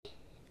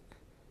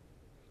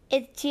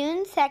It's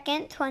June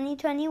 2nd,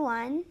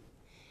 2021,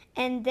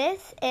 and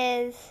this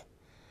is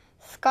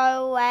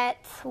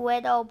Scarlett's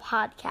Widow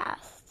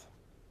Podcast.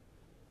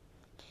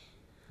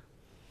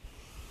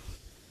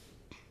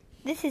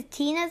 This is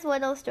Tina's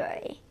Widow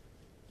Story.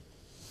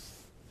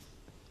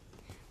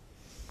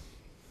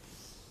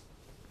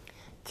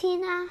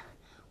 Tina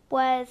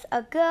was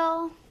a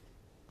girl.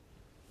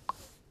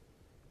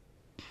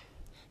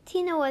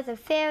 Tina was a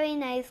very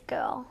nice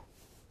girl.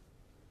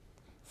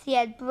 She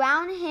had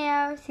brown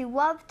hair. She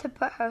loved to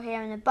put her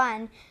hair in a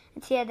bun.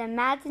 And she had an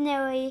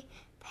imaginary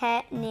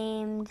pet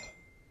named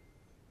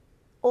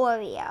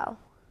Oreo.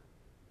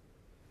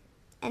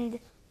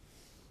 And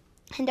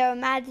her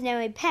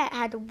imaginary pet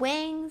had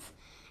wings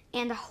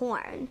and a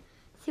horn.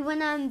 She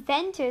went on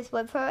adventures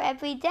with her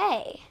every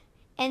day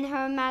in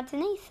her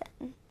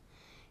imagination.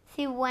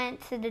 She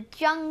went to the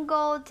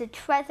jungle to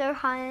treasure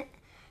hunt.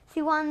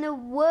 She wanted the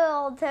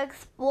world to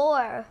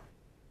explore.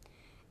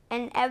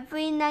 And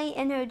every night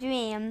in her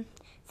dream,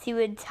 she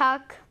would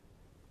tuck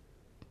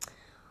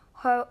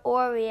her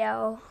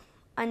Oreo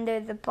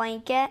under the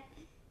blanket.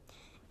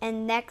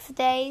 And next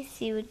day,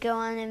 she would go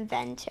on an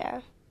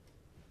adventure.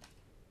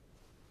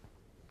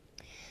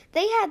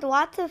 They had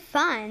lots of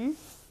fun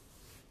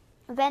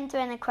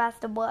adventuring across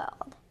the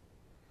world.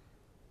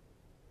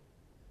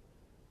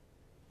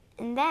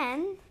 And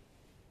then,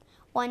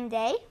 one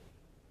day,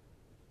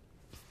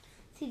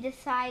 she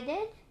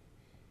decided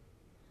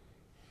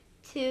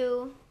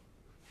to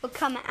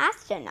become an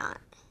astronaut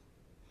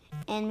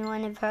in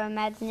one of her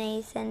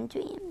imagination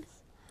dreams.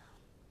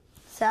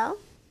 So,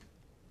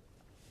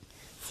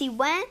 she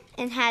went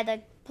and had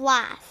a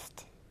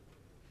blast.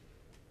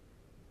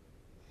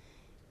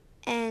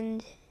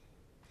 And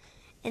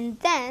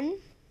then,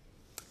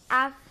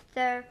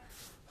 after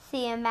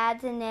she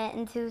imagined it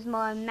and she was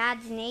more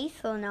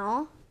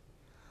imaginational,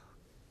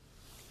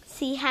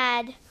 she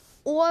had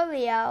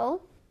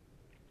Oreo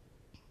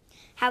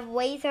have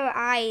laser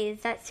eyes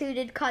that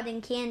suited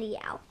cutting candy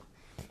out.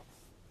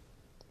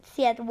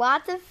 She had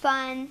lots of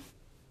fun,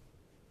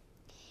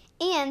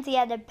 and she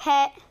had a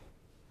pet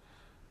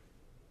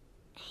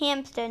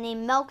hamster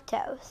named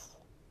Milquetoast,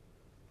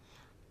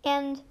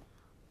 and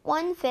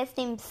one fish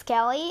named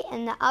Skelly,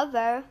 and the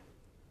other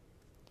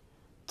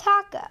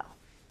Taco.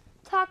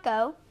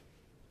 Taco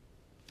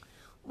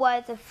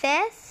was a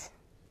fish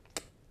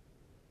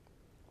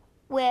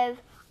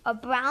with a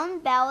brown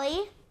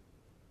belly,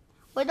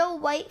 little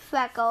white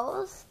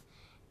freckles,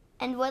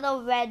 and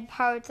little red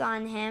parts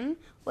on him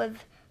with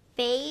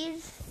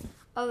bays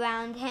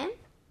around him.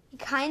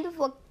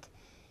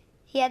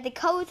 He had the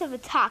colors of a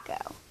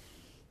taco.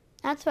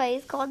 That's why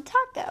he's called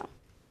Taco.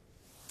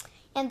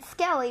 And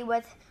Skelly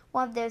was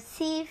one of those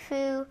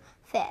see-through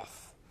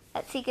fish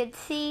that she could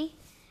see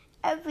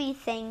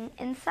everything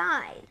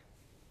inside.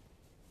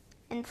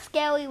 And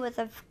Skelly was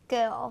a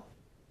girl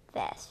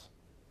fish.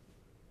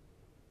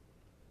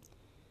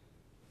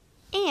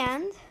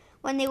 And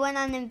when they went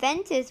on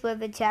adventures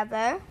with each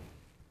other,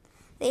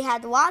 they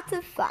had lots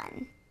of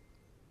fun.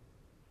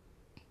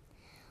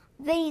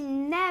 They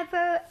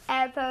never,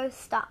 ever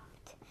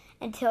stopped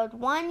until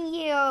 1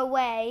 year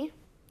away,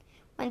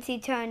 when she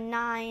turned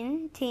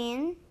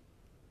 19.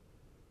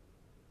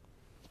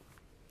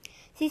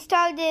 She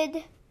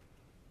started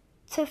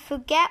to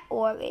forget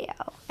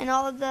Oreo and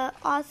all of the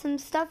awesome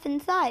stuff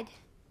inside.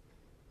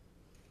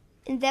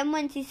 And then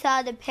when she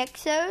saw the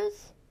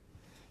pictures,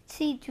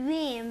 she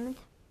dreamed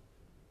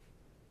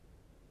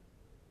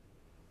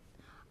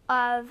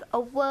of a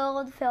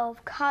world filled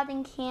with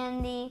cotton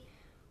candy,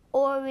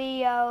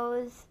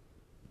 Oreos,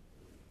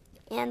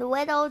 and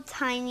little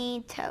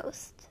tiny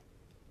toast.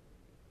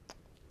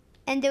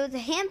 And there was a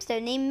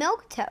hamster named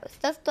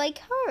Milquetoast, just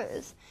like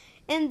hers.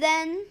 And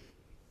then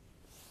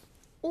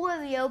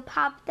Oreo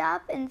popped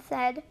up and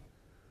said,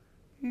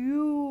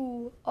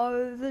 "You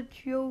are the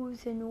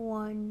chosen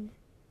one,"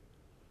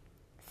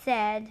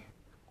 said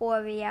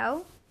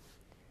Oreo.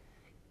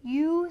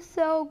 "You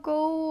shall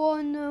go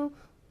on the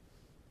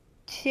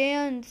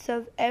chance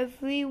of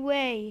every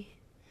way.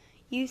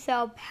 You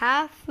shall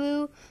pass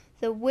through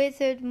the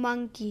wizard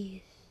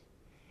monkeys,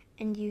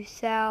 and you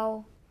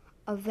shall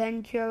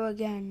adventure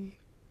again,"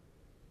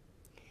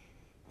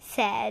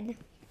 said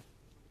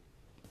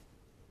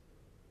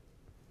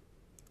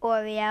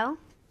Oreo.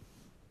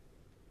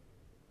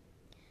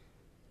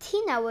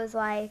 Tina was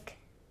like,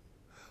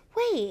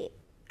 "Wait,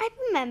 I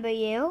remember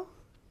you.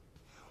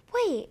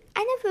 Wait,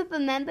 I never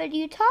remembered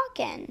you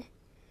talking."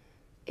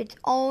 "It's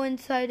all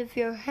inside of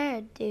your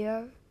head,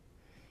 dear.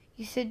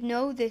 You should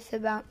know this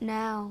about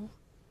now.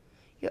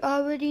 You're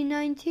already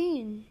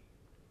 19.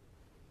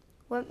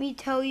 Let me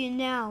tell you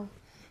now,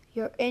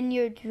 you're in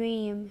your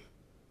dream.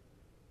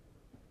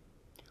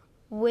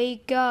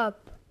 Wake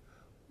up,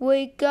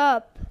 wake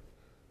up."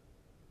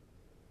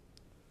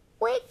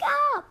 "Wake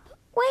up,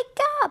 wake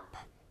up,"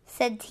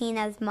 said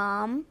Tina's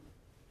mom.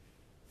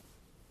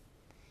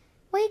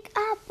 Wake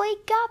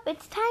up,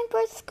 it's time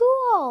for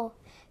school,"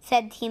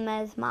 said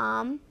Tina's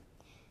mom.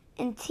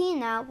 And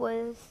Tina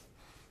was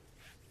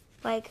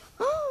like,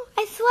 "Oh,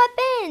 I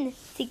slept in."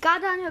 She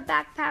got on her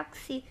backpack.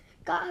 She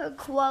got her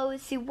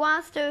clothes, she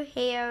washed her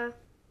hair,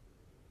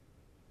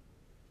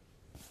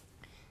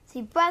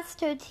 she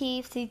brushed her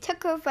teeth, she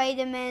took her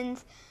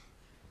vitamins,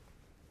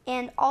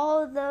 and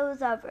all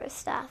those other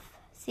stuff.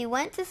 She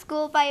went to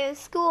school by her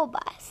school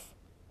bus.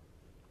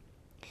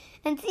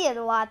 And she had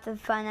lots of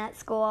fun at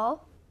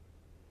school.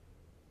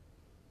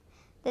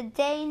 The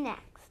day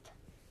next.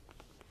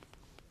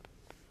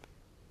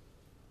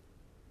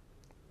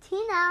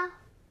 Tina,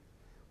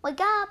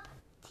 wake up!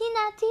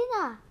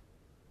 Tina,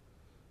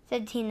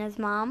 said Tina's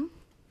mom.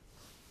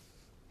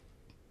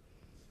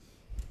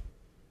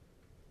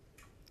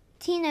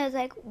 Tina was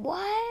like,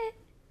 what?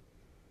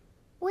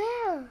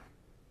 Where?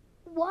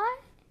 What?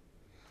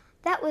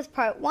 That was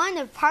part 1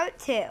 of part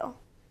 2.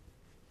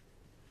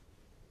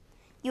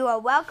 You are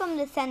welcome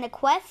to send a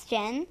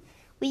question.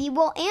 We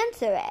will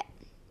answer it.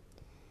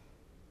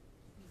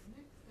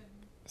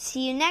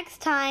 See you next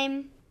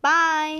time. Bye.